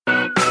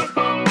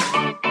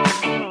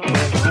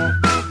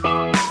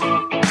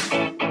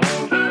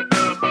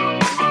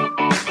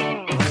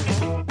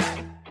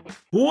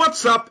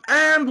What's up,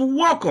 and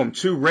welcome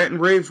to Rant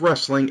and Rave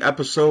Wrestling,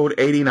 episode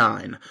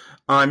 89.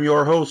 I'm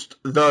your host,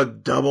 the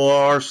Double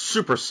R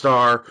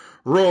Superstar,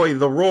 Roy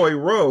the Roy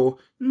Rowe,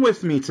 and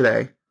with me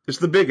today is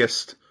the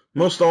biggest,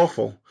 most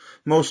awful,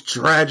 most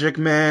tragic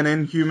man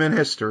in human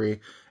history,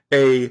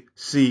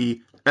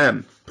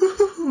 ACM.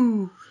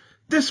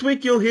 This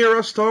week you'll hear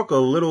us talk a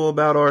little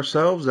about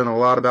ourselves and a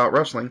lot about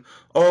wrestling,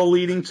 all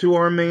leading to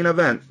our main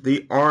event,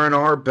 the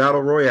R&R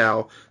Battle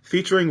Royale,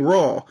 featuring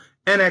Raw,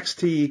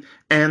 NXT,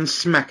 and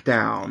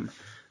SmackDown.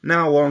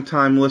 Now,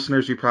 long-time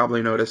listeners, you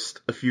probably noticed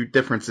a few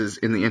differences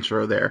in the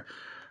intro there.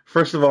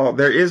 First of all,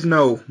 there is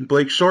no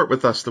Blake Short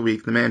with us the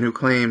week, the man who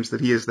claims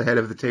that he is the head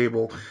of the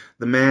table,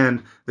 the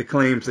man that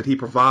claims that he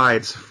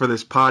provides for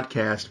this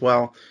podcast.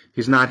 Well,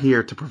 he's not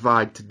here to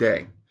provide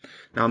today.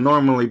 Now,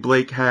 normally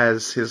Blake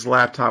has his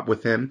laptop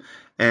with him,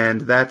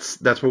 and that's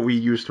what we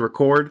use to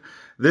record.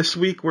 This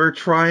week we're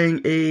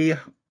trying a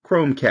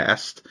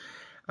Chromecast.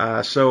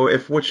 So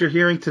if what you're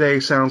hearing today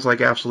sounds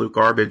like absolute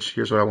garbage,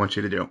 here's what I want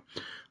you to do.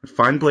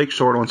 Find Blake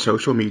Short on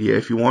social media.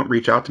 If you want,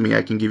 reach out to me.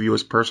 I can give you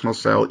his personal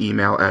cell,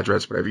 email,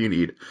 address, whatever you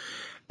need.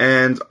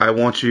 And I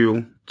want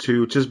you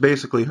to just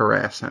basically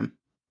harass him.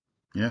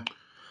 Yeah.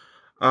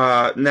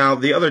 Now,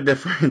 the other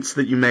difference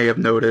that you may have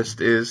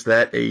noticed is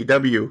that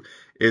AEW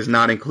is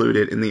not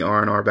included in the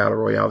R&R Battle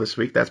Royale this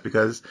week. That's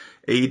because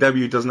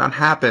AEW does not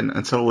happen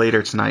until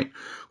later tonight,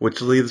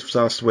 which leaves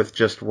us with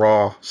just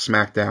Raw,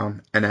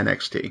 SmackDown, and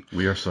NXT.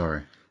 We are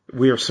sorry.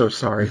 We are so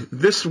sorry.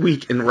 This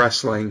week in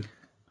wrestling,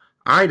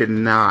 I did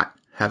not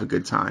have a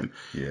good time.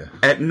 Yeah.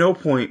 At no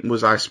point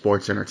was I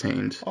sports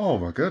entertained. Oh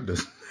my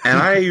goodness. And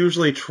I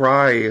usually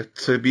try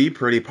to be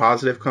pretty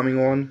positive coming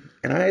on.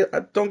 And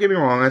I don't get me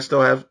wrong, I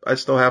still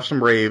have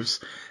some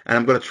raves, and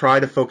I'm going to try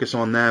to focus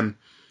on them.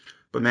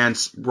 But man,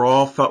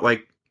 Raw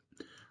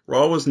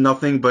was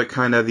nothing but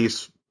kind of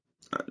these,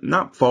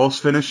 not false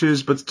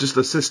finishes, but just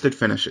assisted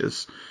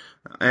finishes.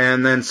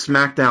 And then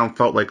SmackDown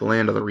felt like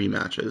land of the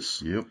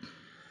rematches. Yep.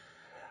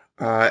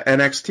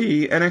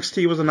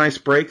 NXT was a nice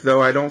break,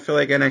 though I don't feel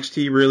like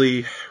NXT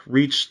really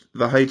reached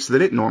the heights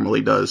that it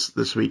normally does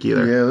this week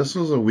either. Yeah, this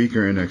was a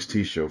weaker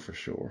NXT show for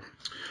sure.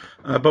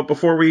 But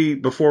before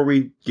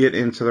we get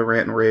into the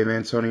rant and rave,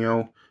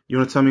 Antonio, you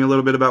want to tell me a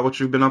little bit about what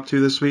you've been up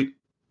to this week?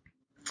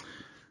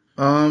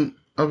 I've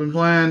been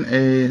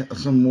playing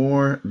some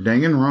more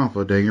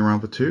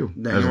Danganronpa 2.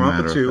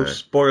 Danganronpa 2,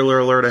 spoiler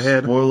alert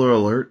ahead. Spoiler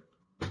alert.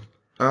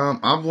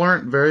 I've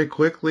learned very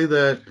quickly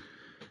that,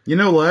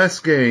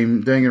 last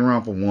game,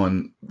 Danganronpa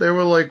 1, there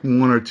were like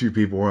one or two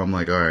people where I'm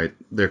like, alright,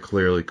 they're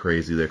clearly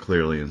crazy, they're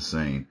clearly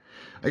insane.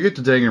 I get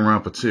to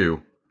Danganronpa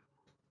 2,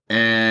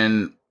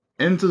 and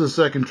into the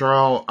second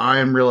trial, I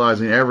am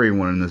realizing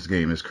everyone in this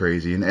game is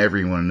crazy, and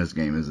everyone in this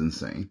game is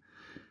insane.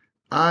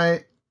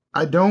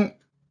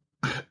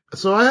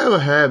 So I have a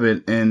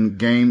habit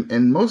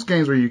in most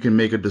games where you can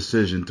make a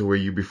decision to where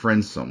you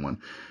befriend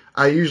someone.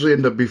 I usually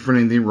end up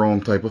befriending the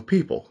wrong type of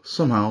people,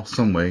 somehow,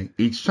 some way,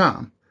 each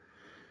time.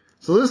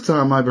 So this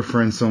time I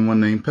befriend someone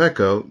named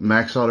Pekka,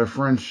 max out her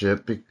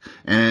friendship,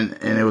 and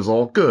it was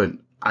all good.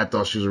 I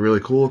thought she was a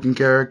really cool looking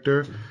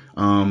character.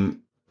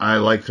 I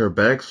liked her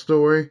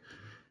backstory.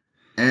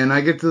 And I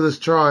get to this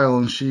trial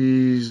and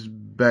she's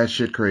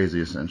batshit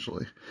crazy,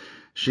 essentially.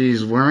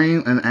 She's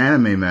wearing an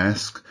anime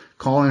mask,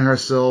 calling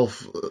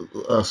herself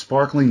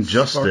Sparkling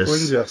Justice.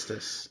 Sparkling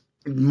Justice.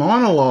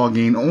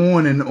 Monologuing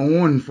on and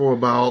on for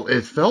about,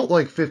 it felt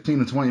like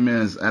 15 to 20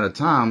 minutes at a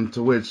time,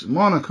 to which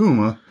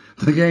Monokuma,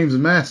 the game's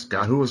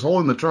mascot, who was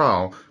holding the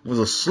trial, was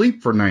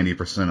asleep for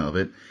 90% of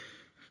it.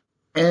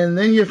 And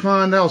then you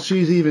find out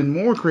she's even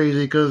more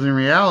crazy because in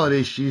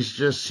reality,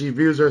 she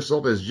views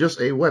herself as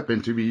just a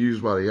weapon to be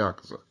used by the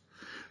Yakuza.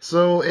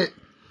 So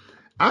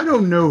I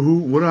don't know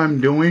what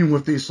I'm doing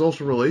with these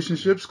social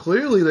relationships.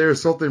 Clearly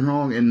there's something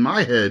wrong in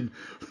my head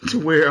to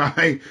where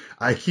I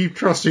keep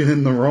trusting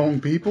in the wrong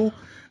people.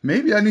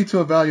 Maybe I need to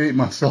evaluate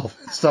myself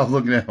and stop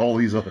looking at all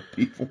these other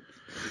people.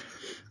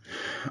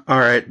 All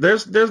right,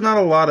 there's not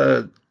a lot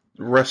of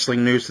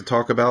wrestling news to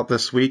talk about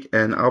this week,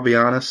 and I'll be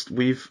honest,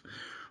 we've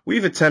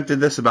attempted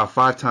this about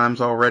 5 times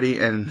already,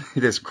 and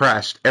it has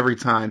crashed every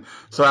time.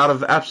 So out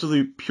of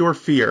absolute pure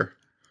fear,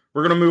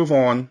 we're gonna move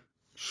on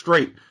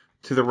straight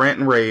to the Rant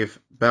and Rave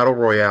Battle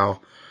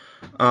Royale.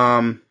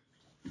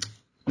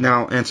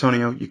 Now,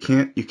 Antonio, you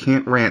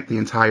can't rant the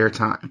entire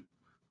time,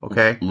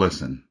 okay?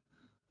 Listen,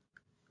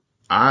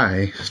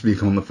 I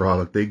speak on the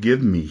product they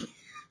give me.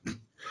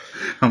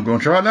 I'm going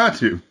to try not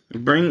to.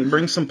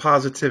 Bring some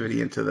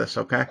positivity into this,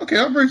 okay? Okay,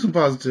 I'll bring some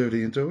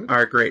positivity into it. All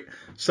right, great.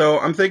 So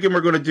I'm thinking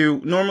we're going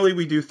to normally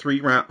we do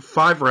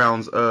 5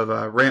 rounds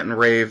of Rant and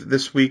Rave.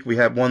 This week we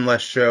have one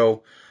less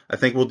show. I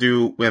think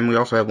and we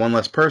also have one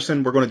less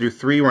person. We're going to do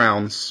 3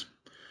 rounds.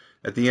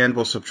 At the end,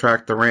 we'll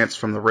subtract the rants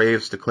from the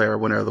raves, declare a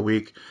winner of the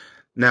week.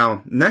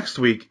 Now, next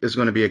week is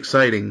going to be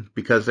exciting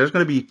because there's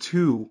going to be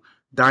 2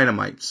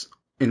 Dynamites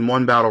in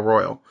one Battle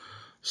Royal.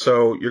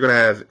 So you're going to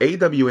have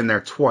AEW in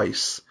there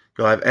twice.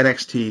 You'll have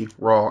NXT,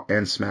 Raw,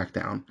 and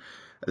SmackDown.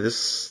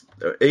 This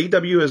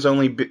AEW is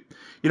only,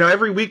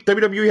 every week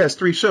WWE has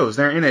 3 shows.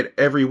 They're in it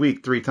every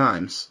week 3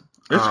 times.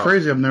 It's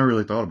crazy. I've never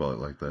really thought about it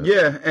like that.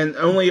 Yeah, and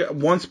only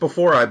once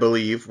before, I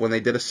believe, when they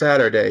did a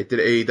Saturday, did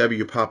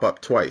AEW pop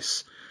up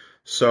twice.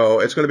 So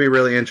it's going to be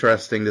really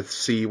interesting to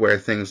see where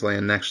things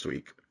land next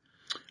week.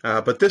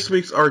 But this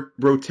week's our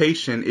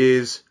rotation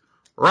is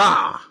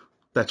Raw.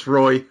 That's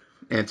Roy,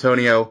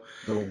 Antonio.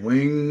 The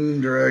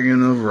Winged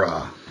Dragon of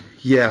Raw.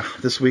 Yeah,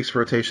 this week's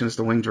rotation is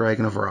the Winged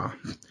Dragon of Raw.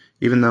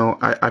 Even though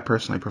I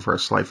personally prefer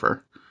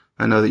Slifer.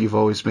 I know that you've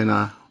always been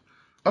a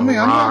I'm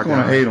not going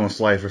to guy. hate on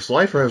Slifer.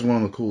 Slifer has one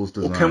of the coolest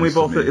designs. Well, can we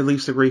both to me. at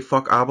least agree,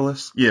 fuck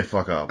Obelisk? Yeah,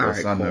 fuck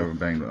Obelisk. Right, I've cool. never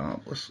banged an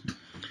Obelisk.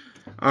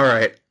 All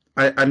right.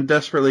 I'm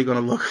desperately going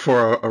to look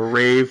for a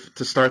rave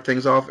to start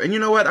things off. And you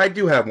know what? I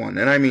do have one,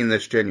 and I mean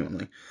this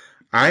genuinely.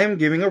 I am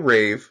giving a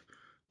rave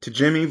to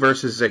Jimmy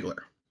versus Ziggler.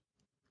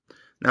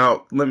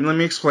 Now, let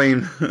me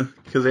explain,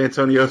 because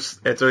Antonio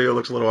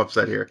looks a little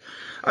upset here.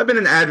 I've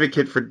been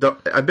advocating for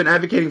Dolph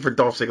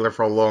Ziggler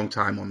for a long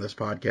time on this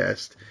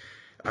podcast.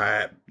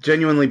 I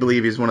genuinely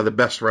believe he's one of the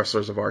best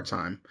wrestlers of our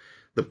time.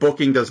 The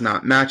booking does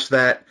not match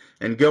that.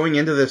 And going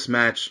into this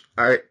match,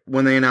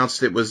 when they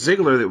announced it was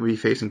Ziggler that would be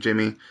facing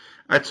Jimmy,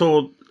 I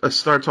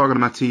started talking to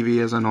my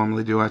TV as I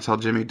normally do. I tell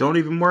Jimmy, don't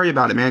even worry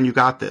about it, man. You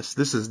got this.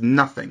 This is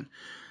nothing.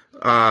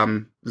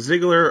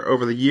 Ziggler,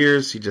 over the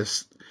years,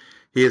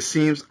 he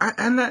seems,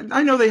 and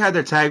I know they had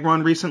their tag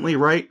run recently,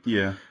 right?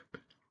 Yeah.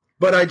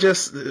 But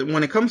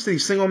when it comes to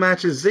these single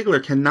matches,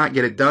 Ziggler cannot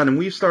get it done. And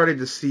we've started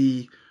to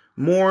see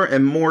more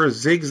and more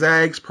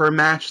zigzags per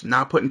match,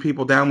 not putting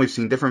people down. We've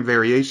seen different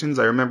variations.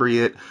 I remember he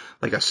hit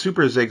like a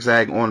super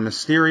zigzag on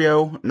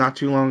Mysterio not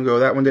too long ago.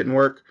 That one didn't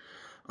work.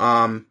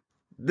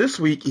 This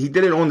week, he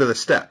did it onto the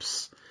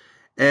steps.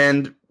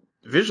 And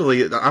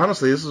visually,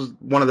 honestly, this is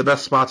one of the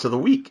best spots of the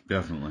week.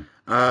 Definitely.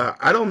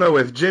 I don't know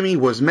if Jimmy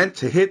was meant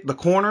to hit the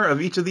corner of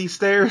each of these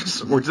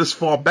stairs or just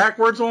fall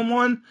backwards on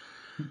one.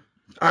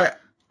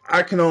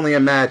 I can only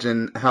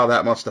imagine how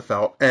that must have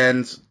felt.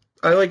 And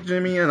I like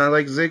Jimmy and I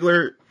like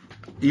Ziggler,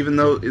 even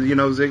though,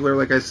 Ziggler,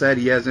 like I said,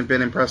 he hasn't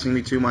been impressing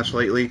me too much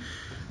lately.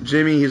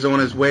 Jimmy, he's on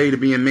his way to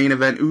being main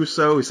event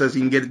Uso. He says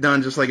he can get it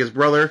done just like his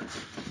brother.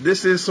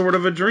 This is sort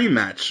of a dream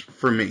match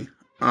for me.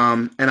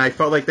 And I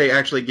felt like they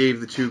actually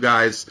gave the two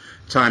guys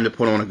time to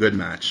put on a good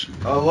match.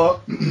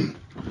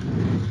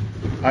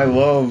 I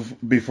love,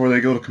 before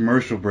they go to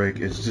commercial break,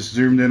 it's just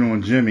zoomed in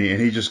on Jimmy,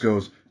 and he just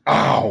goes,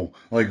 ow,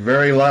 like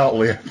very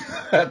loudly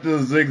after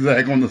the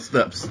zigzag on the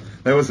steps.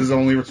 That was his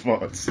only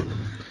response.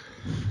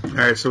 All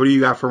right, so what do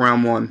you got for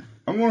round one?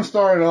 I'm going to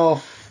start it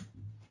off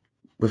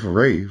with a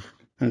rave.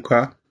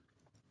 Okay.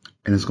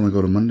 And it's going to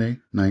go to Monday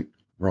Night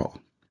Raw.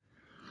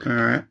 All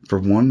right. For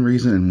one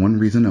reason and one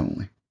reason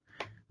only.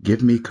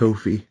 Give me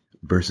Kofi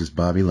versus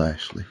Bobby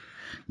Lashley.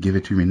 Give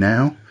it to me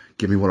now.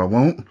 Give me what I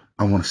want.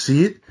 I want to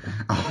see it.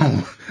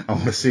 I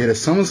want to see it at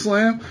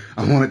SummerSlam.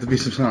 I want it to be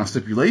some kind of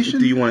stipulation.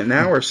 Do you want it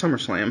now or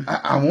SummerSlam?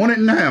 I want it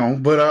now,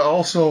 but I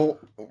also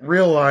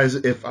realize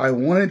if I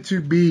want it to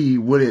be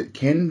what it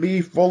can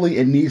be fully,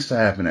 it needs to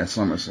happen at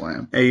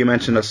SummerSlam. Hey, you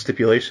mentioned a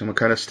stipulation. What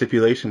kind of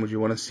stipulation would you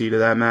want to see to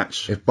that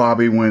match? If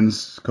Bobby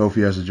wins,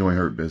 Kofi has to join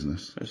Hurt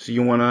Business. So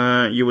you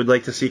would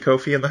like to see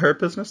Kofi in the Hurt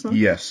Business, though?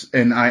 Yes,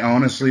 and I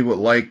honestly would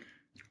like,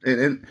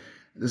 and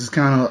this is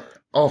kind of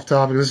off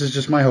topic, this is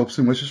just my hopes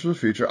and wishes for the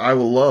future. I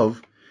would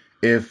love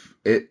if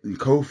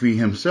Kofi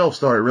himself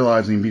started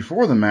realizing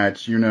before the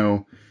match,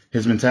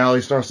 his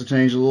mentality starts to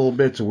change a little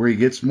bit to where he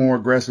gets more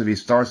aggressive, he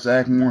starts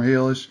acting more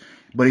heelish,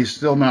 but he's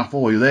still not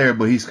fully there,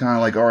 but he's kind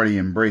of like already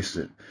embraced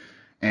it.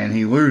 And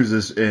he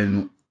loses,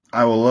 and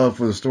I would love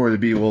for the story to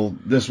be, well,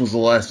 this was the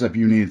last step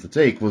you needed to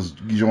take, was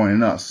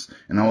joining us.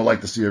 And I would like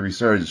to see a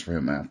resurgence for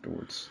him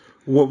afterwards.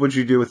 What would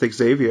you do with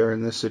Xavier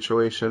in this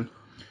situation?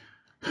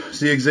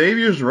 See,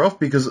 Xavier's rough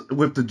because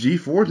with the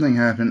G4 thing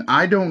happening,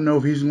 I don't know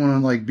if he's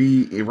going to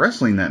be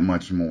wrestling that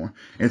much more.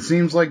 It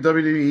seems like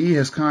WWE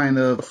has kind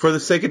of... For the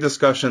sake of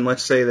discussion,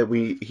 let's say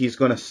that he's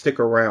going to stick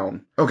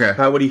around. Okay.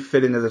 How would he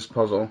fit into this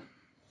puzzle?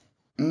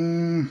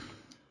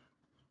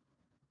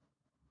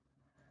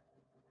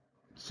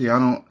 See,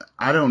 I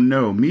don't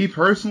know. Me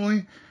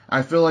personally,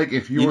 I feel like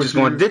if you just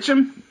going to ditch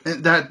him?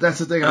 That's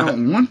the thing. I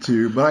don't want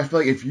to, but I feel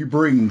like if you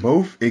bring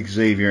both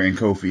Xavier and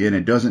Kofi in,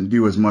 it doesn't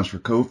do as much for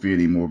Kofi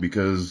anymore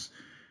because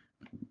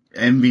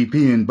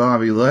MVP and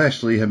Bobby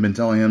Lashley have been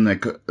telling him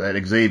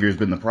that Xavier's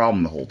been the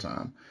problem the whole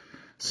time.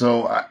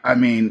 So I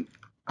mean,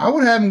 I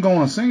would have him go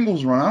on a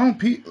singles run.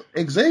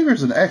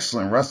 Xavier's an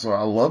excellent wrestler.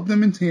 I loved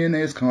him in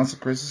TNA as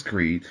Consequences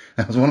Creed.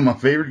 That was one of my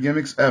favorite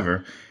gimmicks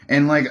ever.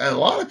 And a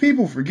lot of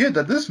people forget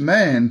that this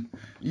man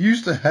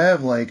used to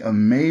have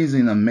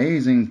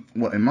amazing,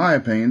 well, in my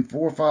opinion, 4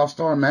 or 5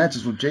 star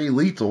matches with Jay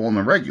Lethal on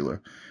the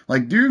regular.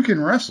 Dude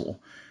can wrestle.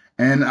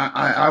 And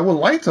I would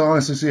like to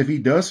honestly see if he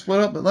does split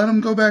up, but let him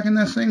go back in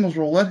that singles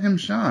role. Let him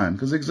shine,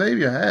 because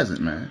Xavier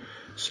hasn't, man.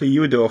 So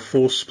you would do a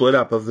full split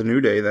up of the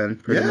New Day then,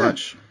 pretty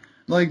much.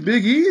 Big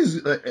E's,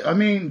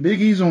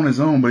 Big E's on his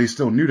own, but he's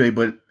still New Day,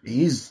 but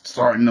he's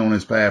starting on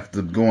his path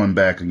to going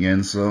back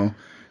again, so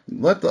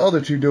let the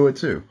other two do it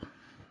too.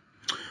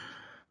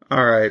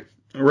 All right.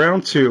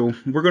 Round 2,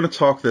 we're going to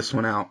talk this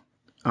one out.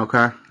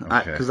 Okay.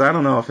 Okay. Because I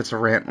don't know if it's a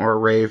rant or a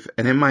rave.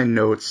 And in my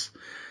notes,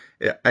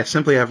 I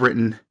simply have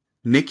written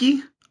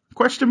Nikki?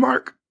 Question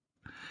mark.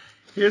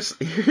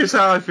 Here's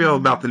how I feel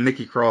about the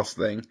Nikki Cross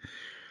thing.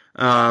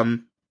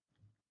 Um,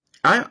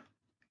 I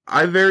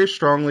I very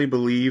strongly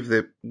believe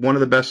that one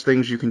of the best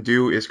things you can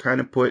do is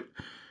kind of put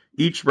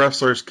each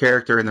wrestler's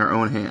character in their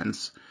own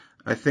hands.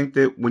 I think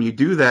that when you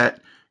do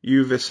that,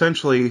 you've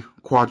essentially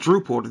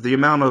quadrupled the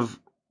amount of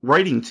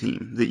writing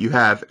team that you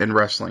have in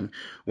wrestling.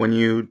 When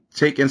you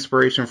take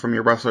inspiration from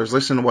your wrestlers,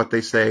 listen to what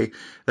they say,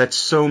 that's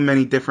so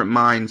many different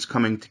minds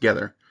coming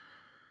together.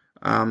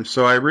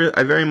 So I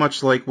very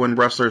much like when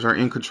wrestlers are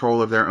in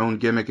control of their own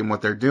gimmick and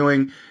what they're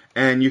doing,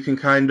 and you can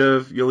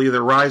you'll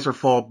either rise or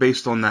fall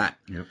based on that.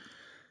 Yep.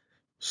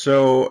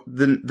 So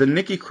the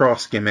Nikki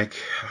Cross gimmick,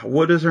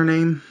 what is her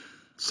name?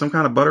 Some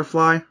kind of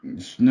butterfly?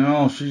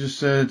 No, she just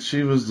said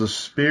she was the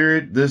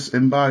spirit. This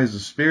embodies the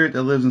spirit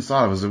that lives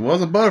inside of us. It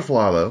was a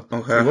butterfly, though.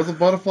 Okay. It was a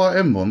butterfly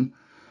emblem.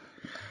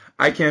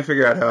 I can't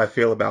figure out how I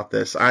feel about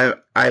this. I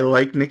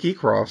like Nikki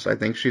Cross. I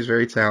think she's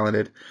very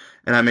talented,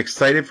 and I'm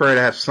excited for her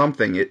to have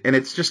something. And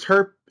it's just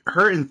her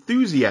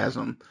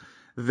enthusiasm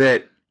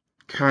that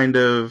kind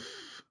of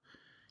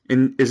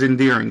is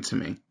endearing to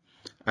me.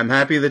 I'm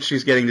happy that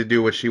she's getting to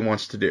do what she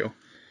wants to do.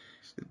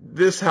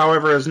 This,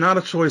 however, is not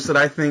a choice that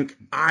I think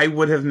I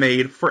would have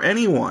made for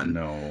anyone.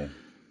 No.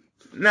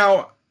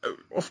 Now,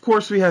 of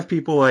course, we have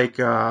people like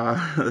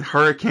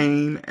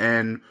Hurricane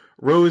and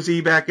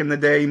Rosie back in the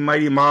day,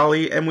 Mighty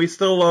Molly, and we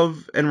still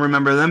love and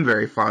remember them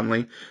very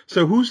fondly.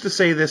 So who's to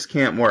say this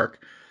can't work?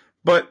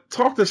 But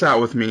talk this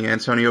out with me,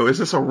 Antonio. Is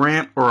this a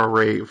rant or a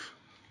rave?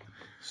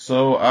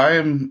 So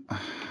I'm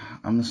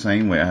the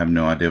same way. I have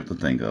no idea what to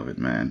think of it,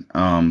 man.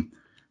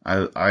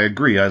 I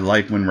agree. I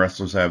like when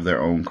wrestlers have their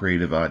own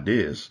creative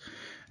ideas.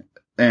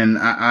 And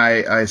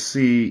I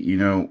see,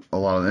 a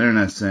lot of the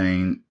internet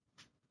saying,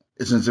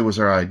 since it was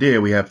her idea,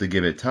 we have to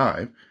give it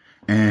time.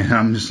 And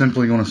I'm just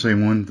simply going to say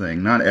one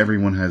thing. Not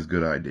everyone has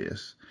good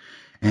ideas.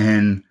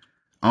 And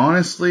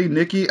honestly,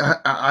 Nikki,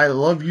 I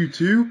love you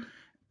too.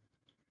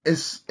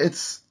 It's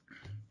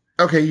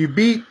okay.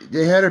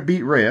 They had her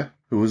beat Rhea,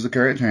 who was the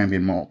current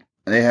champion, and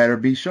they had her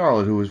beat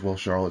Charlotte, who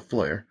was, Charlotte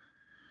Flair.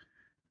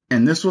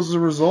 And this was the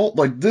result.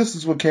 This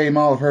is what came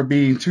out of her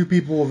beating two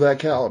people of that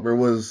caliber,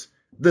 was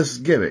this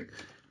gimmick.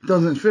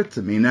 Doesn't fit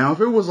to me. Now,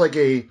 if it was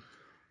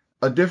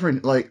a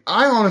different,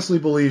 I honestly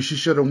believe she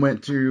should have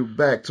went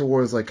back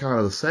towards kind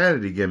of the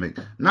sanity gimmick.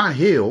 Not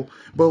heel,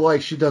 but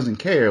she doesn't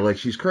care.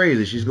 She's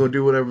crazy. She's going to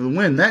do whatever to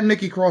win. That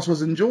Nikki Cross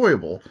was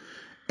enjoyable.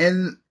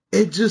 And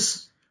it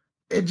just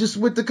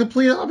went the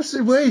complete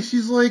opposite way.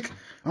 She's like,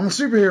 I'm a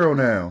superhero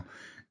now.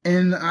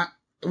 And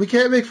we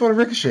can't make fun of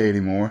Ricochet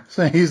anymore,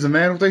 saying he's the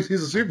man who thinks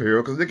he's a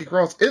superhero, because Nikki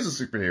Cross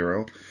is a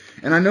superhero.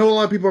 And I know a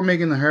lot of people are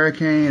making the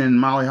Hurricane and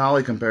Molly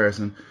Holly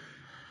comparison.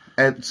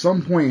 At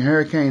some point,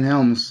 Hurricane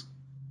Helms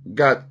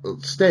got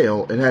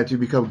stale and had to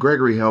become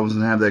Gregory Helms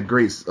and have that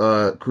great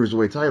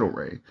cruiserweight title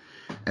reign.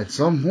 At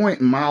some point,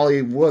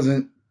 Molly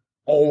wasn't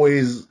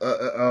always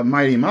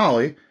Mighty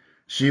Molly.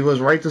 She was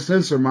right to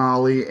censor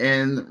Molly,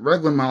 and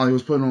regular Molly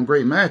was putting on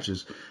great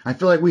matches. I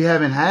feel like we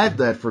haven't had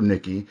that from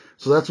Nikki,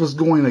 so that's what's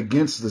going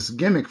against this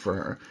gimmick for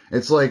her.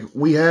 It's like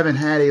we haven't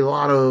had a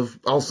lot of,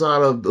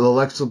 outside of the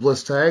Alexa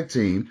Bliss tag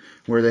team,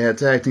 where they had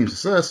tag team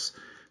success,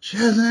 she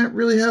hasn't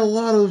really had a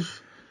lot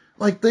of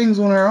things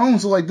on her own.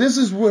 So this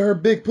is where her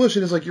big push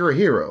is, you're a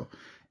hero.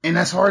 And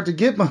that's hard to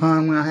get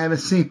behind when I haven't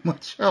seen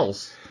much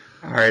else.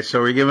 All right,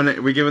 so we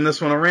giving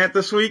this one a rant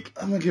this week?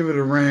 I'm gonna give it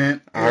a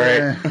rant. All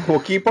right, we'll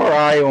keep our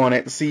eye on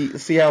it.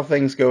 See how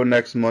things go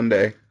next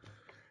Monday.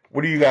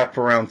 What do you got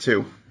for round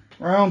 2?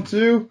 Round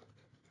 2.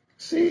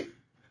 See,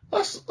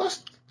 let's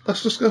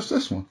discuss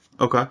this one.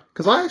 Okay.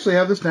 Because I actually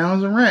have this down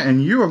as a rant,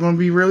 and you are going to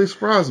be really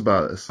surprised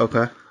about this.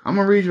 Okay. I'm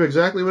gonna read you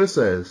exactly what it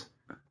says.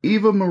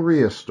 Eva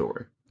Maria's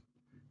story.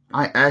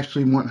 I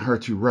actually want her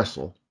to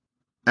wrestle,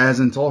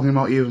 as in talking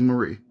about Eva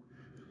Marie.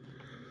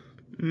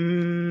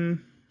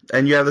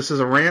 And you have this as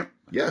a rant?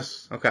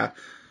 Yes. Okay.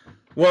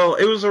 Well,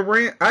 it was a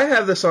rant. I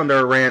have this under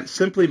a rant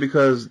simply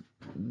because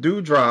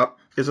Doudrop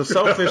is a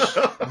selfish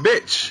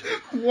bitch.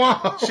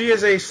 Wow. She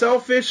is a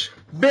selfish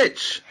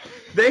bitch.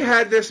 They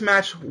had this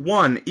match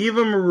won.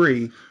 Eva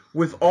Marie,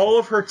 with all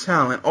of her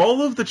talent,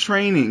 all of the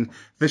training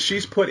that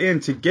she's put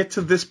in to get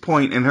to this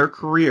point in her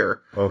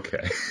career.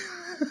 Okay.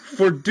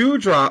 For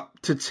Doudrop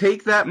to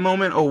take that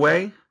moment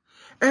away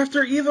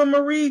after Eva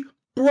Marie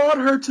brought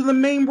her to the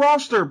main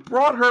roster,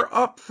 brought her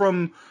up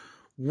from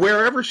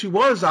wherever she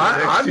was.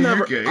 I've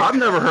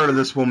never heard of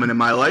this woman in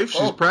my life.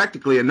 She's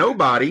practically a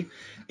nobody.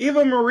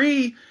 Eva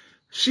Marie,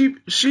 she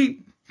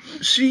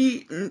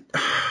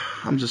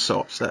I'm just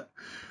so upset.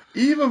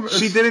 She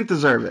didn't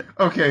deserve it.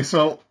 Okay,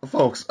 so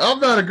folks,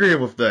 I'm not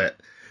agreeing with that.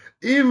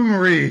 Eva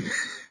Marie,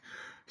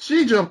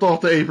 she jumped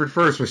off the apron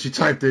first when she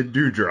typed in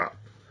Doudrop.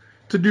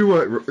 To do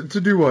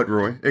what,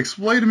 Roy?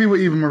 Explain to me what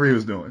Eva Marie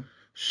was doing.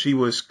 She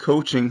was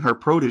coaching her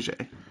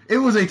protege. It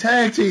was a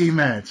tag team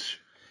match.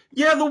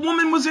 Yeah, the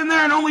woman was in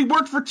there and only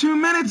worked for 2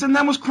 minutes and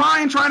then was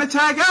crying trying to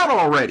tag out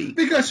already.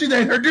 Because she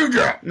named her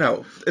Doudrop.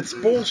 No, it's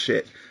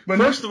bullshit. But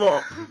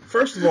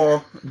First of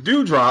all,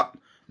 Dewdrop,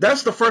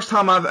 that's the first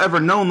time I've ever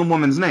known the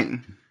woman's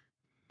name.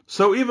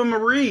 So Eva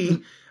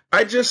Marie,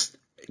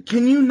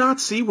 can you not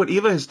see what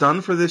Eva has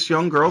done for this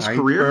young girl's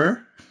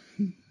career?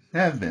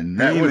 Heaven.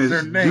 Her That name was is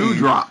her name.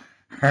 Dewdrop.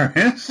 Her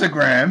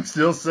Instagram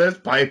still says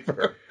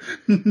Piper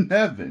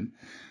Heaven.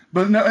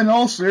 But no, in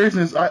all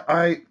seriousness,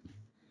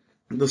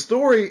 the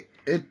story,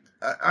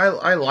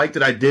 I liked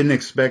it. I didn't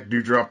expect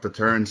Dewdrop to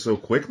turn so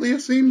quickly,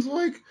 it seems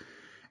like.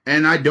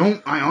 And I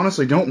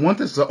honestly don't want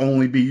this to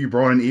only be you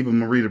brought in Eva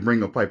Marie to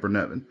bring up Piper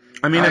Niven.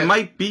 I mean, it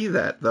might be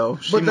that, though.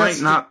 She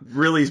might not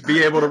really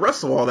be able to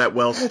wrestle all that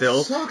well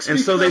still. And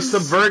so they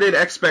subverted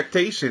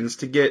expectations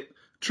to get,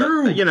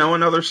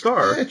 another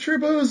star. Yeah, true,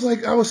 but it was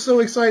like, I was so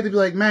excited to be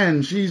like,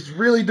 man, she's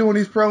really doing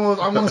these promos.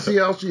 I want to see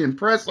how she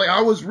impressed. Like,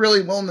 I was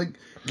really willing to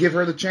give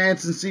her the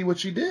chance and see what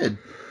she did.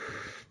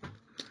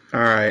 All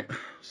right.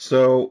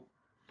 So,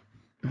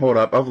 hold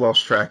up. I've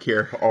lost track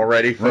here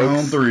already, folks.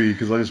 Round 3,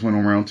 because I just went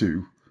on round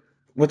 2.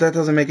 Well, that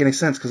doesn't make any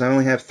sense because I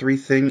only have 3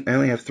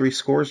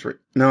 scores.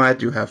 No, I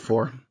do have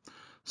 4.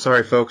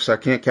 Sorry, folks. I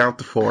can't count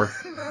to 4.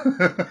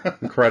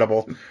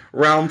 Incredible.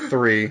 Round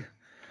 3.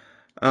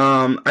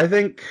 I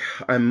think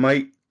I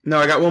might. No,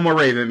 I got one more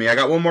rave in me. I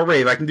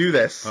can do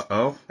this.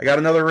 Uh-oh. I got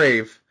another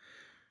rave.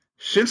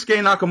 Shinsuke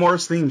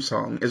Nakamura's theme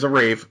song is a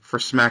rave for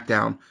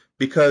SmackDown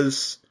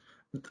because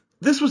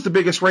this was the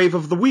biggest rave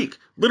of the week.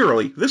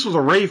 Literally, this was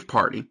a rave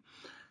party.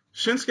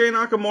 Shinsuke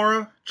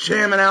Nakamura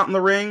jamming out in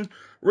the ring.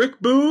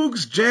 Rick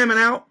Boogs jamming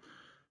out.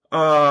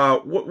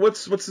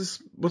 What's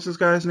this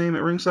guy's name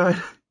at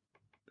ringside?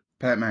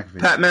 Pat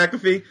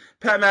McAfee.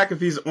 Pat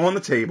McAfee's on the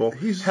table.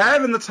 He's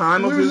having the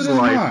time of his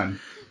life.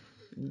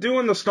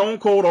 Doing the Stone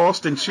Cold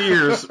Austin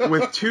cheers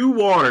with 2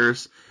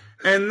 waters.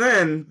 And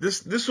then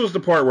this was the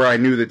part where I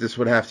knew that this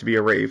would have to be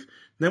a rave.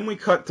 Then we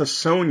cut to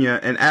Sonya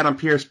and Adam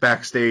Pearce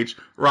backstage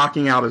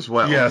rocking out as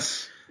well.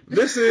 Yes.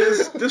 This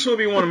will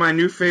be one of my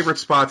new favorite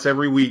spots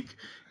every week.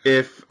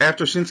 If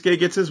after Shinsuke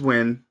gets his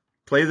win,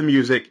 play the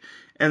music,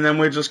 and then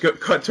we just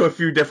cut to a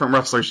few different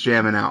wrestlers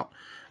jamming out.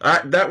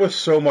 That was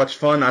so much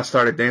fun. I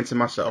started dancing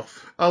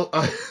myself.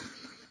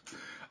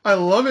 I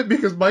love it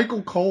because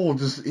Michael Cole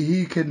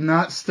he could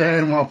not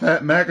stand while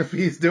Pat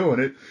McAfee's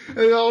doing it. And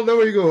I don't know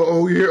where you go,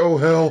 oh yeah, oh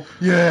hell,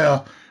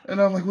 yeah. And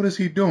I'm like, what is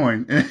he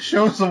doing? And it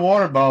shows the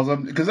water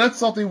bottles, because that's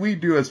something we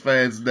do as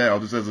fans now,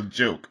 just as a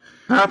joke.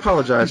 I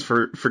apologize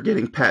for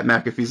forgetting Pat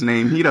McAfee's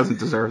name. He doesn't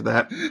deserve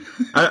that.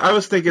 I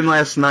was thinking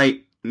last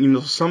night,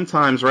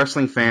 sometimes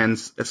wrestling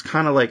fans, it's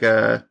kind of like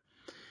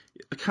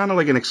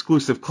an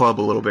exclusive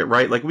club a little bit,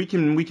 right? Like we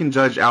can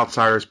judge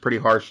outsiders pretty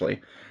harshly.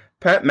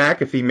 Pat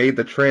McAfee made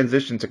the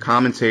transition to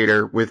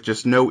commentator with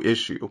just no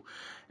issue.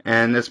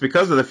 And it's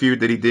because of the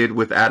feud that he did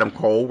with Adam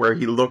Cole, where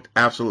he looked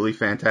absolutely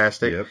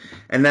fantastic. Yep.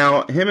 And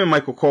now him and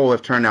Michael Cole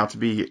have turned out to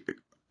be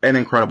an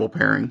incredible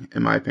pairing,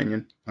 in my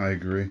opinion. I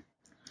agree.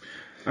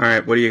 All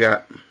right, what do you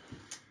got?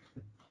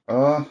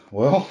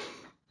 Well,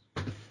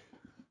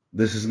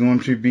 this is going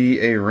to be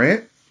a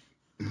rant.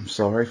 I'm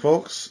sorry,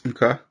 folks.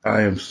 Okay.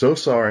 I am so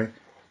sorry.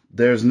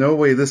 There's no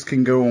way this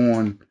can go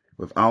on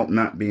without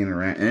not being a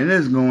rant. And it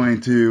is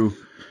going to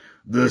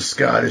the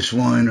Scottish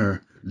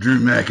whiner, Drew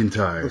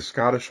McIntyre. The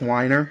Scottish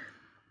whiner?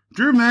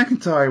 Drew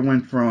McIntyre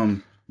went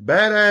from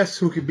badass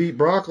who could beat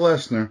Brock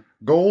Lesnar,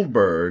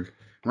 Goldberg,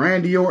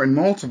 Randy Orton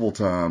multiple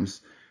times,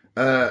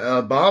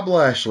 Bob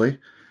Lashley,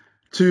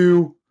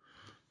 to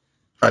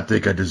I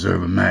think I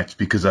deserve a match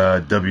because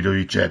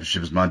WWE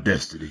Championship is my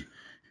destiny.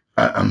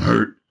 I'm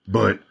hurt,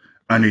 but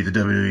I need the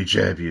WWE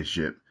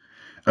Championship.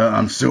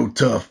 I'm so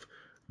tough,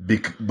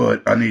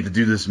 but I need to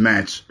do this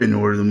match in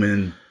order to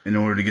win, in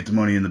order to get the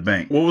Money in the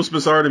Bank. What was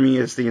bizarre to me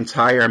is the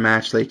entire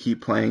match they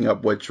keep playing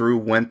up what Drew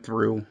went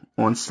through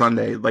on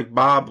Sunday. Like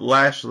Bob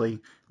Lashley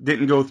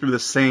didn't go through the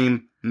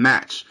same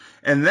match.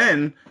 And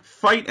then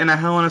fight in a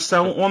Hell in a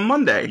Cell on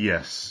Monday.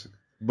 Yes.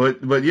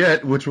 But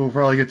yet, which we'll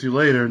probably get to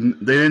later,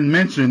 they didn't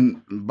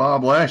mention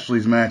Bob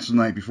Lashley's match the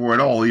night before at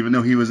all, even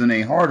though he was in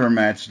a harder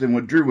match than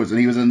what Drew was, and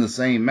he was in the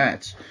same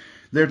match.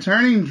 They're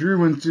turning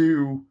Drew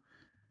into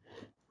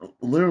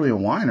literally a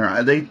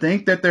whiner. They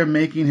think that they're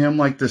making him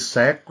like the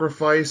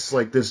sacrifice,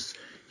 like this.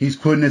 He's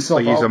putting himself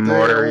like he's out a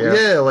martyr, there.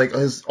 yeah. Yeah, like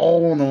it's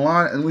all on the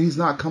line, and he's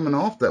not coming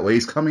off that way.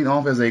 He's coming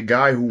off as a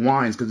guy who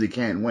whines because he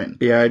can't win.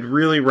 Yeah, I'd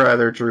really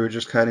rather Drew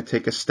just kind of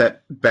take a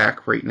step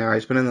back right now.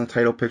 He's been in the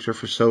title picture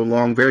for so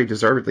long, very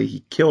deservedly.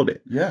 He killed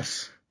it.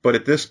 Yes. But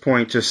at this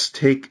point, just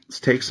take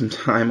some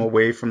time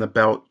away from the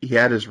belt. He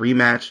had his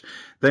rematch.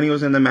 Then he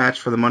was in the match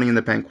for the Money in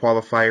the Bank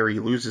qualifier. He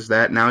loses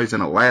that. Now he's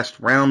in a last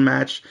round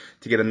match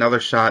to get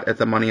another shot at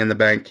the Money in the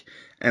Bank.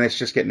 And it's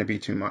just getting to be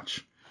too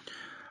much.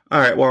 All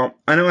right, well,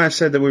 I know I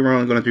said that we were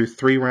only going to do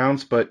 3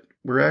 rounds, but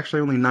we're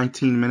actually only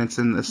 19 minutes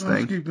in this thing.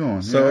 Let's keep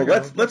going. So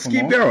let's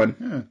keep going.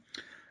 Yeah.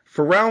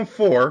 For round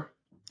 4,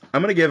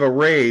 I'm going to give a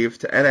rave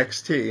to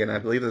NXT, and I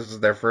believe this is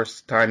their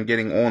first time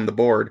getting on the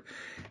board,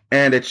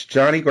 and it's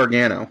Johnny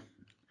Gargano.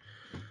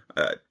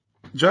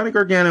 Johnny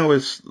Gargano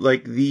is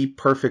like the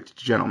perfect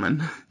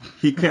gentleman.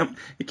 He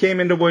came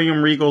into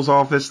William Regal's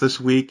office this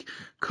week.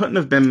 Couldn't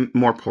have been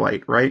more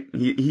polite, right?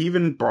 He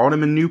even brought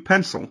him a new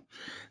pencil.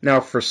 Now,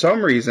 for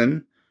some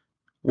reason,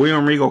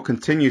 William Regal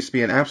continues to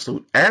be an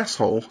absolute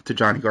asshole to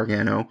Johnny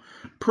Gargano,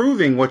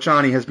 proving what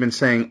Johnny has been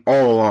saying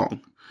all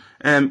along.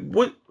 And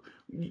what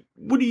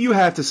do you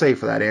have to say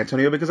for that,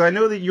 Antonio? Because I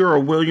know that you're a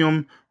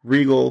William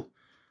Regal,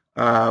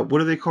 what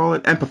do they call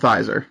it?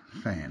 Empathizer.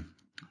 Fan.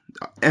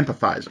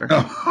 Empathizer.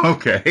 Oh,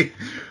 okay.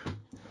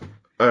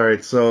 All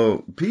right,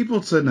 so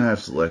people shouldn't have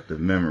selective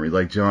memory.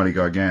 Like Johnny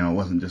Gargano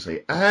wasn't just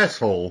an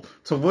asshole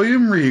to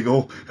William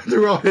Regal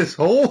throughout his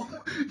whole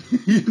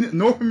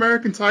North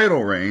American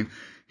title reign.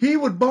 He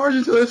would barge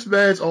into this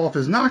man's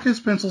office, knock his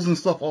pencils and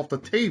stuff off the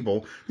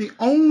table. The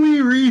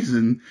only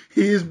reason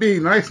he is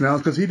being nice now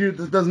is because he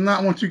does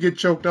not want you to get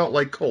choked out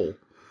like Cole.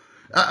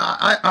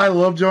 I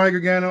love Johnny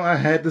Gargano. I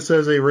had this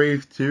as a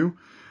rave too.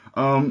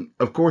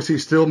 Of course, he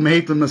still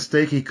made the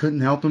mistake. He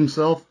couldn't help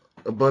himself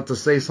but to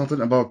say something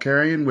about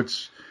Karrion,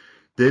 which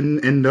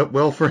didn't end up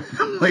well for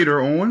him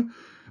later on.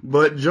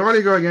 But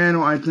Johnny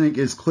Gargano, I think,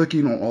 is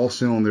clicking on all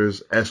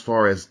cylinders as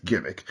far as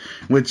gimmick,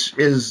 which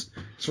is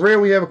it's rare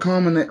we have a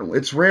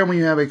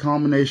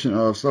combination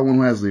of someone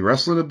who has the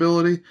wrestling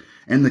ability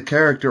and the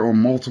character on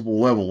multiple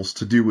levels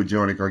to do what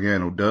Johnny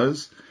Gargano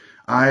does.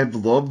 I've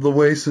loved the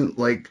way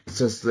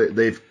since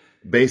they've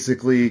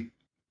basically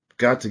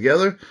got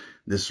together.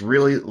 This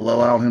really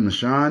allowed him to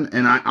shine,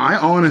 and I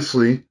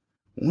honestly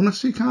want to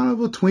see kind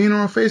of a tween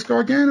or a face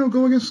Gargano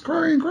go against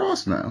Karrion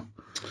Kross now.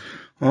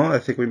 Well, I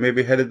think we may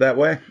be headed that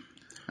way.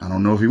 I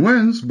don't know if he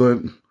wins, but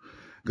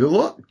good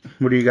luck.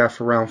 What do you got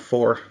for round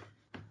 4?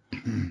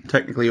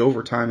 Technically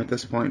overtime at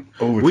this point.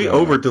 Overtime. We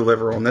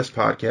over-deliver on this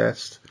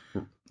podcast.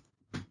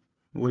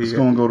 It's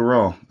going to go to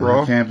Raw.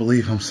 Raw? I can't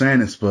believe I'm saying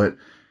this, but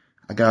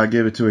I got to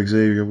give it to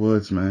Xavier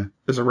Woods, man.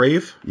 Is a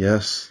rave?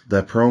 Yes,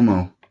 that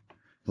promo.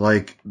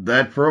 Like,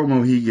 that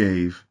promo he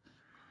gave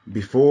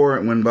before,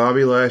 when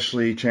Bobby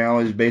Lashley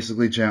challenged Bobby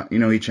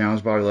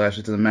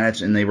Lashley to the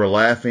match, and they were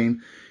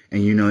laughing,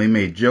 and, he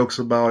made jokes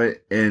about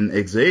it. And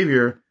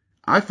Xavier,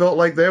 I felt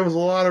like there was a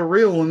lot of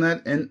real in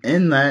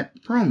that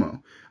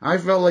promo. I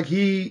felt like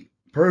he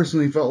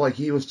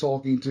was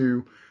talking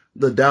to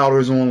the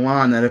doubters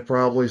online that have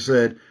probably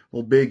said,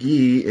 well, Big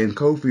E and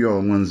Kofi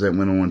are the ones that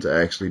went on to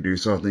actually do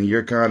something.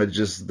 You're kind of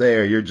just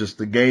there. You're just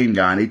the game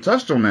guy. And he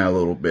touched on that a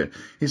little bit.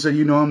 He said,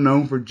 I'm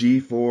known for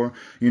G4.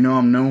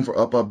 I'm known for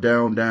up, up,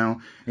 down,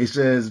 down. He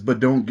says, but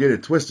don't get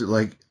it twisted.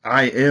 Like,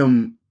 I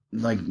am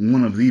like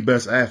one of the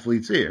best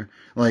athletes here.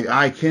 Like,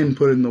 I can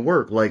put in the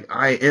work. Like,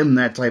 I am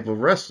that type of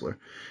wrestler.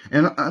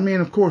 And I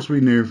mean, of course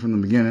we knew from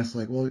the beginning. It's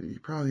like, well, you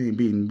probably ain't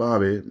beating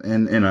Bobby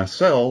and in a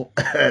cell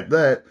at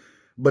that.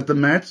 But the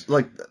match,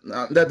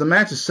 the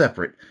match is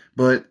separate.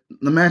 But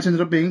the match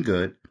ended up being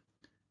good.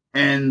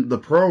 And the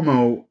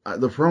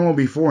promo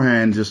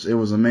beforehand, it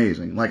was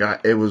amazing. Like,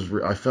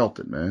 I felt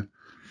it, man.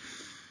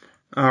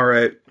 All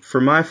right.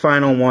 For my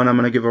final one, I'm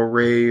going to give a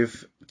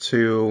rave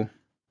to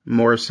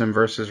Morrison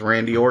versus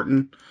Randy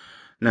Orton.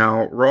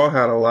 Now, Raw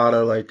had a lot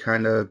of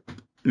kind of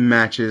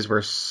matches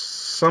where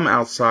some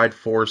outside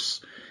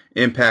force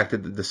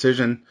impacted the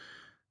decision.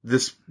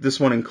 This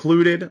one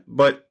included,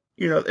 but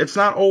it's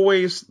not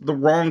always the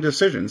wrong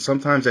decision.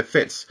 Sometimes it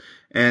fits,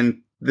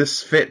 and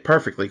this fit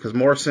perfectly because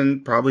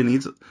Morrison probably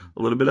needs a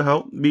little bit of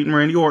help beating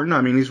Randy Orton.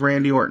 I mean, he's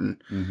Randy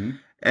Orton. Mm-hmm.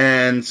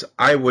 And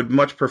I would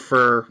much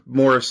prefer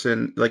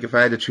Morrison, if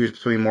I had to choose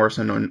between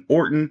Morrison and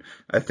Orton,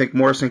 I think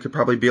Morrison could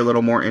probably be a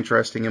little more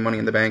interesting in Money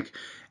in the Bank.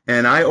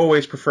 And I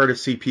always prefer to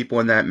see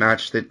people in that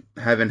match that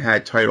haven't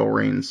had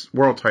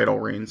world title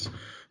reigns.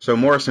 So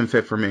Morrison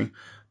fit for me.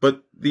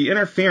 But the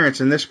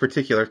interference in this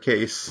particular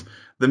case,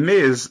 The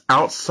Miz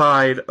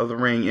outside of the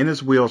ring in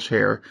his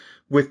wheelchair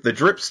with the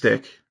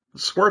dripstick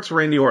squirts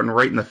Randy Orton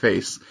right in the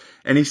face.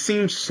 And he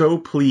seems so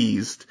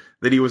pleased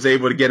that he was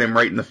able to get him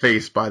right in the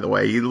face, by the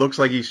way. He looks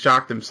like he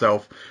shocked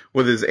himself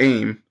with his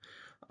aim.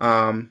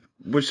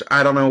 Which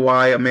I don't know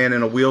why a man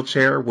in a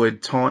wheelchair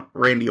would taunt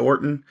Randy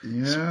Orton.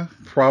 Yeah. It's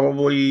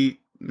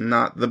probably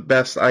not the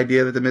best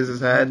idea that The Miz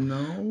has had.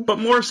 No. But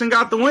Morrison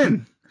got the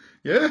win.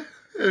 Yeah.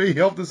 He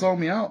helped his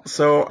homie out.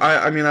 So,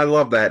 I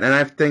love that. And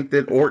I think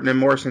that Orton and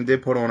Morrison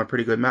did put on a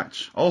pretty good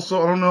match.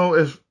 Also, I don't know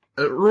if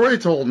Roy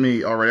told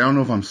me already. I don't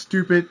know if I'm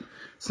stupid.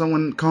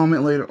 Someone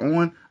comment later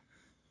on.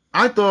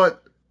 I thought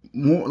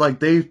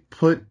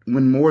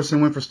when Morrison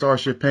went for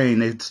Starship Pain,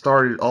 they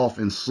started off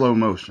in slow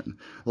motion.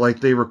 Like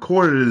they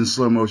recorded it in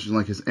slow motion,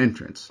 like his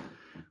entrance.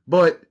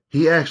 But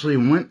he actually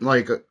went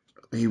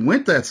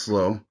that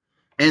slow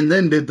and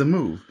then did the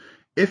move.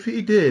 If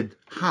he did,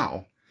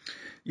 how?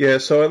 Yeah,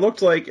 so it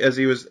looked like as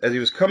he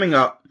was coming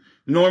up,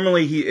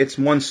 normally it's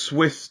one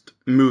swift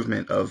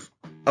movement of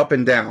up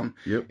and down.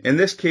 Yep. In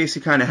this case,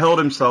 he kind of held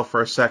himself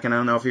for a second. I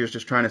don't know if he was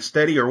just trying to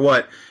steady or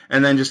what,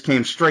 and then just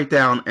came straight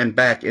down and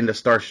back into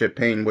Starship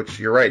Pain, which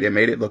you're right, it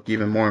made it look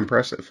even more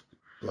impressive.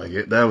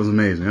 That was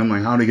amazing. I'm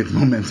like, how did he get the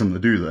momentum to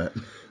do that?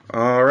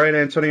 All right,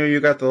 Antonio, you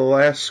got the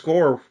last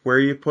score. Where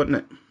are you putting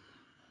it?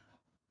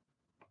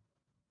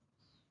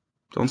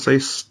 Don't stay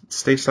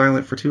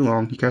silent for too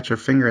long. You got your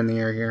finger in the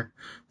air here.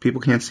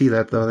 People can't see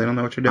that, though. They don't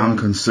know what you're doing. I'm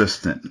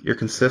consistent. You're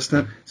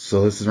consistent?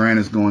 So this is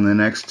Randall's going to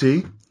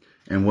NXT.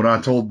 And what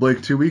I told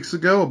Blake 2 weeks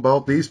ago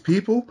about these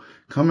people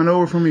coming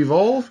over from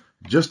Evolve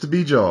just to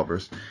be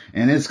jobbers.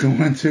 And it's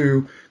going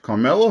to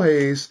Carmelo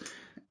Hayes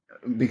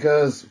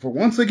because, for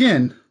once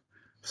again,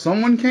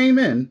 someone came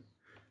in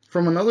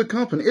from another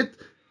company.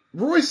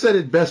 Roy said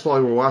it best while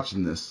we were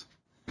watching this.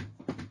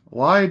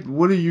 What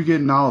are you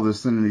getting out of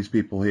this than these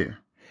people here?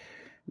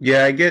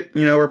 Yeah, I get,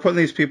 we're putting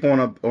these people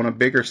on a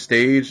bigger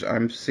stage.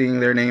 I'm seeing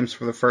their names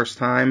for the first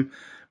time.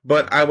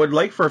 But I would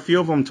like for a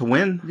few of them to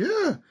win.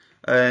 Yeah.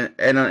 And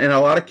in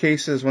a lot of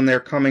cases, when they're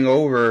coming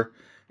over,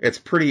 it's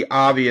pretty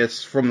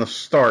obvious from the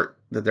start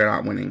that they're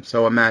not winning.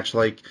 So a match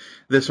like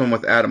this one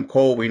with Adam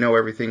Cole, we know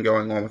everything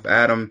going on with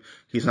Adam.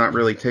 He's not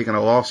really taking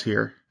a loss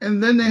here.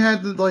 And then they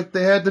had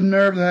the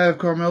nerve to have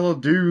Carmelo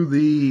do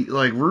the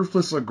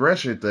ruthless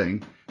aggression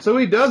thing. So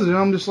he does it, and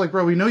I'm just like,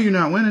 bro, we know you're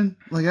not winning.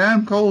 Like,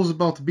 Adam Cole's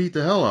about to beat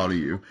the hell out of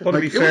you. Well,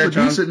 to be fair, it was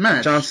a decent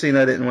match. John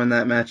Cena didn't win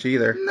that match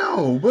either.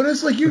 No, but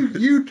it's like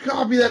you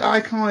copy that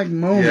iconic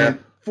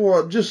moment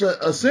for just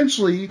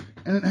essentially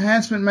an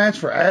enhancement match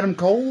for Adam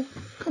Cole.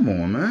 Come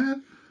on,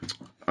 man.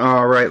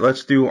 All right,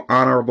 let's do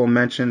honorable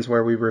mentions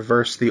where we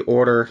reverse the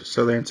order.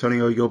 So,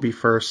 Antonio, you'll be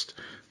first.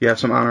 You have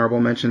some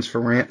honorable mentions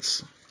for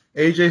rants.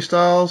 AJ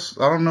Styles,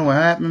 I don't know what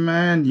happened,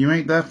 man. You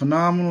ain't that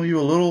phenomenal. You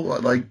a little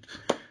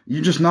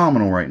you're just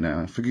nominal right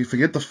now.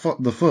 Forget the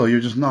full.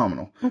 You're just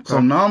nominal. Okay. So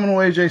nominal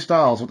AJ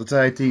Styles with the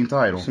tag team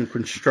title. Some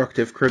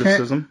constructive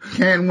criticism.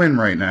 Can't win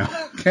right now.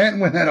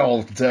 Can't win at all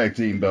with the tag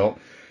team belt.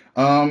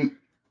 I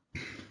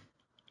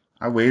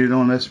waited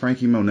on this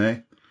Frankie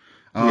Monet.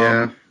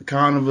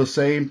 Kind of the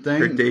same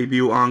thing. Her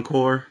debut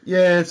encore.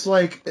 Yeah, it's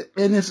like,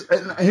 and here's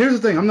the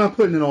thing. I'm not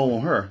putting it all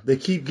on her. They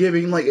keep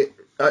giving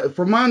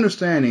from my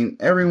understanding,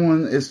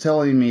 everyone is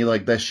telling me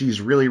that she's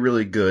really,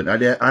 really good. I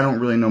don't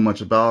really know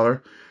much about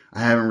her. I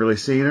haven't really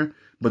seen her,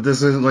 but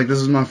this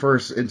is my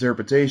first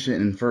interpretation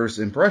and first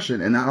impression,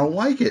 and I don't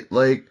like it.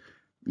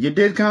 You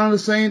did kind of the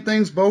same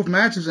things both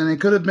matches, and it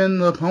could have been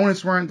the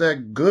opponents weren't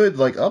that good,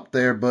 up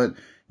there, but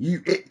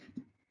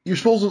you're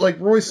supposed to, like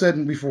Roy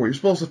said before, you're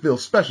supposed to feel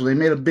special. They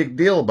made a big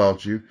deal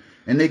about you,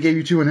 and they gave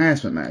you 2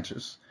 enhancement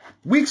matches.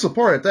 Weeks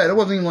apart at that. It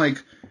wasn't even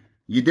like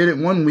you did it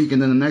one week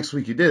and then the next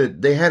week you did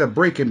it. They had a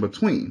break in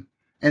between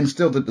and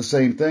still did the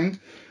same thing.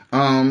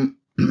 On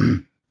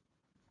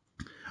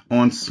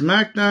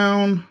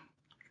SmackDown,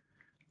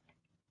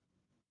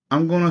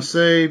 I'm going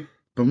to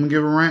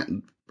give a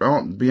rant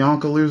about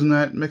Bianca losing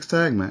that mixed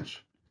tag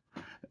match.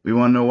 We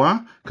want to know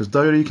why? Because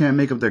WWE can't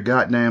make up their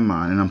goddamn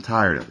mind, and I'm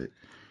tired of it.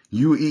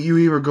 You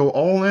either go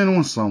all in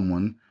on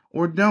someone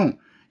or don't.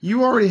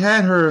 You already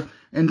had her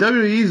in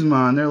WWE's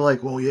mind. They're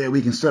like, well, yeah,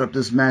 we can set up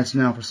this match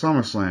now for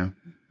SummerSlam.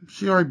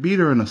 She already beat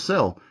her in a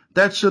cell.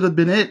 That should have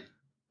been it.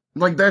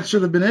 That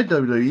should have been it,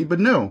 WWE. But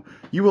no,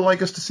 you would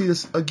like us to see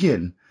this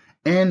again.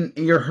 And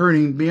you're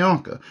hurting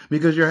Bianca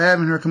because you're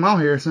having her come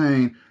out here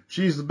saying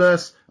she's the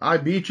best. I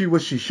beat you,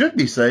 which she should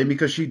be saying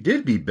because she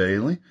did beat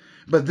Bayley.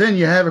 But then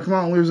you have her come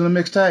out and lose in a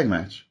mixed tag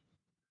match.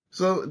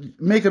 So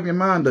make up your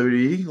mind,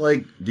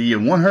 WWE. Do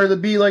you want her to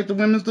be like the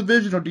women's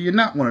division or do you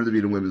not want her to be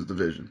the women's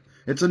division?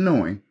 It's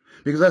annoying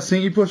because I've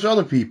seen you push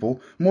other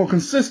people more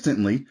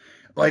consistently,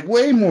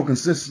 way more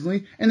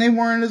consistently, and they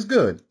weren't as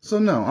good. So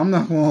no, I'm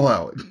not going to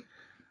allow it.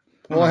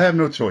 Well, I have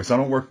no choice. I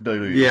don't work for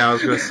WWE. Yeah, I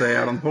was going to say,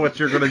 I don't know what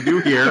you're going to do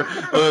here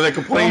other than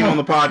complain on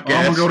the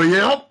podcast. I'm going to go to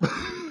Yelp,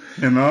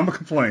 and I'm going to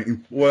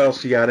complain. What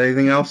else you got?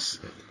 Anything else?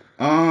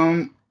 Hold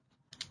on.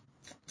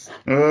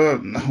 I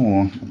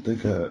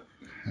think I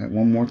had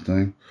one more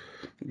thing.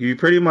 You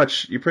pretty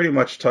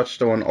much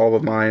touched on all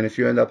of mine. If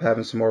you end up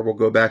having some more, we'll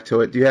go back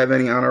to it. Do you have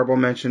any honorable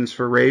mentions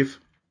for Rave?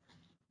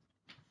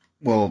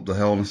 Well, the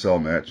Hell in a Cell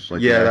match.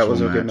 That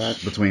was a good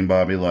match. Between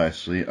Bobby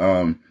Lashley.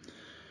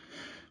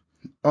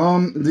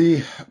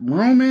 The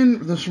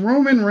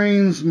Roman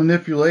Reigns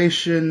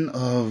manipulation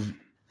of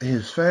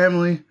his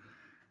family,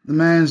 the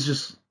man's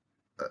just,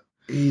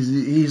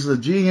 he's a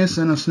genius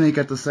and a snake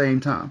at the same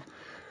time.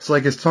 It's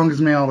like his tongue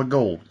is made out of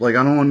gold. I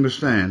don't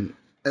understand.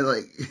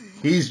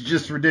 He's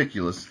just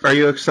ridiculous. Are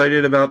you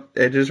excited about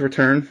Edge's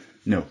return?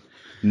 No,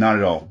 not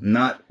at all.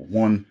 Not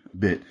one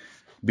bit.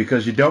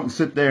 Because you don't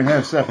sit there and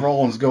have Seth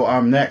Rollins go,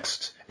 I'm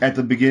next, at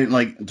the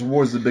beginning,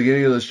 towards the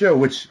beginning of the show,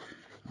 which...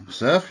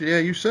 Seth,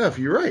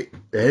 you're right.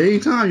 At any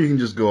time you can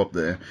just go up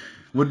there.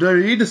 What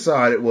WWE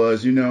decided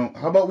was,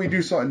 how about we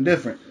do something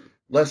different?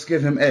 Let's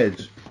give him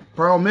Edge.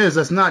 Problem is,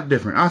 that's not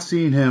different. I've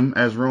seen him,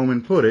 as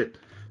Roman put it,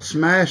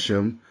 smash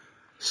him,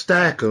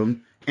 stack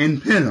him,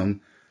 and pin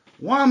him.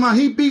 Why am I?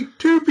 He beat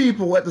 2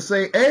 people at the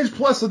same Edge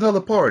plus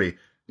another party.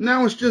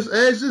 Now it's just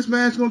Edge. This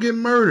man's gonna get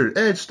murdered.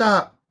 Edge,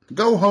 stop.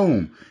 Go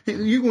home.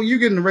 You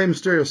getting the Rey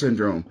Mysterio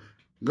syndrome.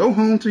 Go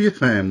home to your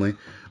family.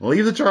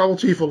 Leave the Tribal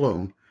Chief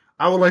alone.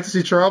 I would like to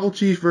see Tribal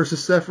Chief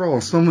versus Seth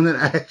Rollins, someone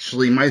that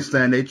actually might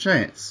stand a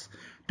chance.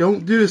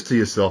 Don't do this to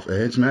yourself,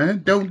 Edge,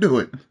 man. Don't do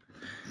it.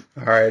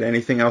 All right.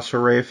 Anything else for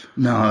Rafe?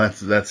 No,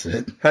 that's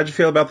it. How'd you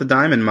feel about the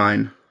Diamond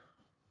Mine?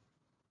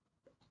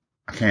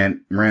 I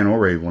can't rant or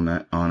rave on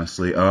that,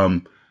 honestly.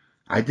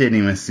 I didn't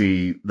even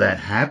see that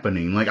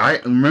happening. Like, I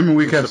remember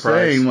we kept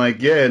saying,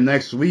 like, yeah,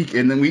 next week,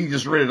 and then we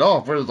just read it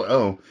off. We're just like,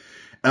 oh.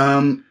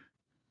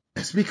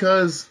 It's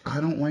because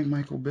I don't like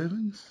Michael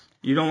Bivens.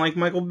 You don't like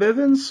Michael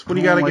Bivens? What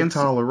do you got against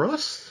Tyler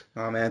Rust?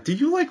 Oh, man. Do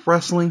you like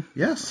wrestling?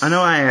 Yes. I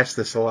know I asked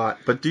this a lot,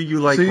 but do you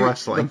like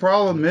wrestling? The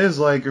problem is,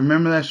 like,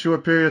 remember that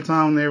short period of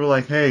time when they were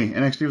like, hey,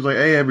 NXT was like,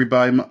 hey,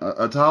 everybody,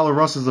 Tyler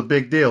Rust is a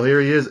big deal.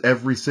 Here he is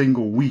every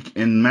single week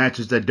in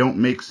matches that don't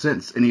make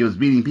sense, and he was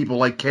beating people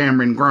like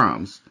Cameron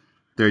Grimes.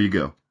 There you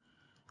go.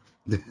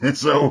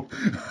 So,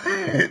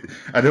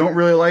 I don't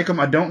really like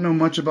him. I don't know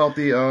much about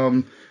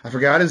the, I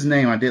forgot his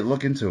name. I did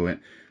look into it.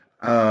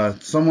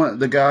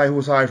 The guy who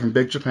was hired from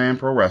Big Japan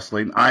Pro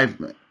Wrestling,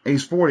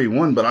 he's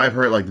 41, but I've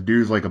heard, like, the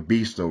dude's like a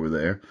beast over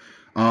there.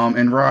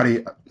 And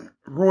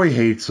Roy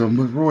hates him,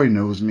 but Roy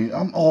knows me.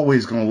 I'm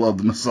always gonna love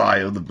the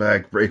Messiah of the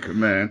Backbreaker,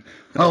 man.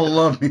 I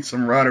love me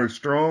some Roderick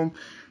Strong.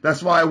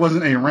 That's why it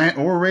wasn't a rant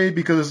or rave,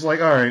 because it's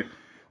like, alright,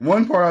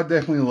 one part I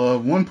definitely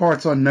love, one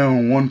part's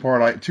unknown,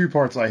 two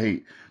parts I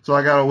hate. So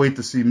I gotta wait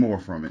to see more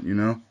from it, you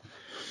know?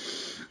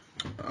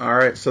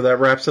 Alright, so that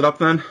wraps it up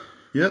then?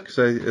 Yep.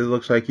 So it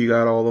looks like you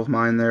got all of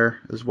mine there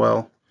as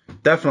well.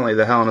 Definitely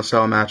the Hell in a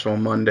Cell match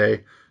on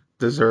Monday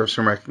deserves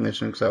some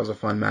recognition because that was a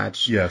fun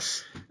match.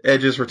 Yes.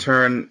 Edge's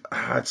return,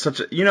 it's such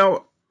a,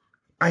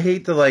 I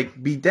hate to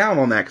like be down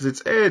on that because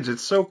it's Edge.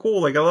 It's so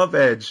cool. Like I love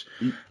Edge,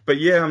 but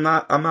yeah, I'm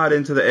not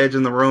into the Edge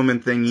and the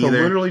Roman thing either.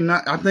 So literally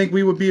not. I think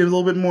we would be a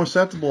little bit more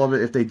acceptable of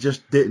it if they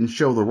just didn't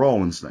show the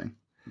Rollins thing.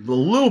 A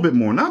little bit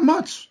more, not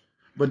much.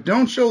 But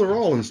don't show the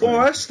Rollins thing. Well,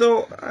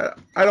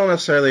 I don't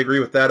necessarily agree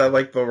with that. I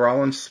like the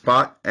Rollins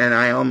spot, and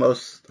I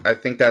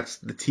think that's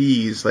the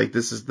tease. Like,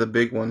 this is the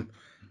big one.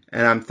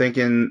 And I'm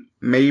thinking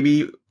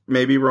maybe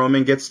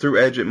Roman gets through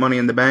Edge at Money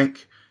in the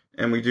Bank,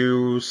 and we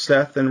do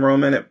Seth and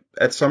Roman at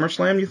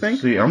SummerSlam, you think?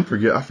 See, I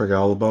forgot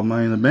all about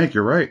Money in the Bank.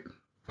 You're right.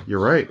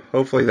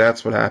 Hopefully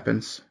that's what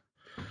happens.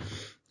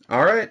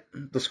 All right,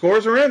 the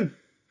scores are in.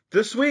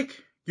 This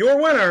week,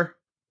 your winner,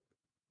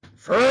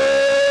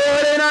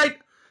 Friday Night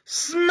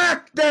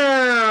SmackDown!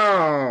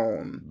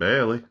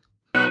 Barely.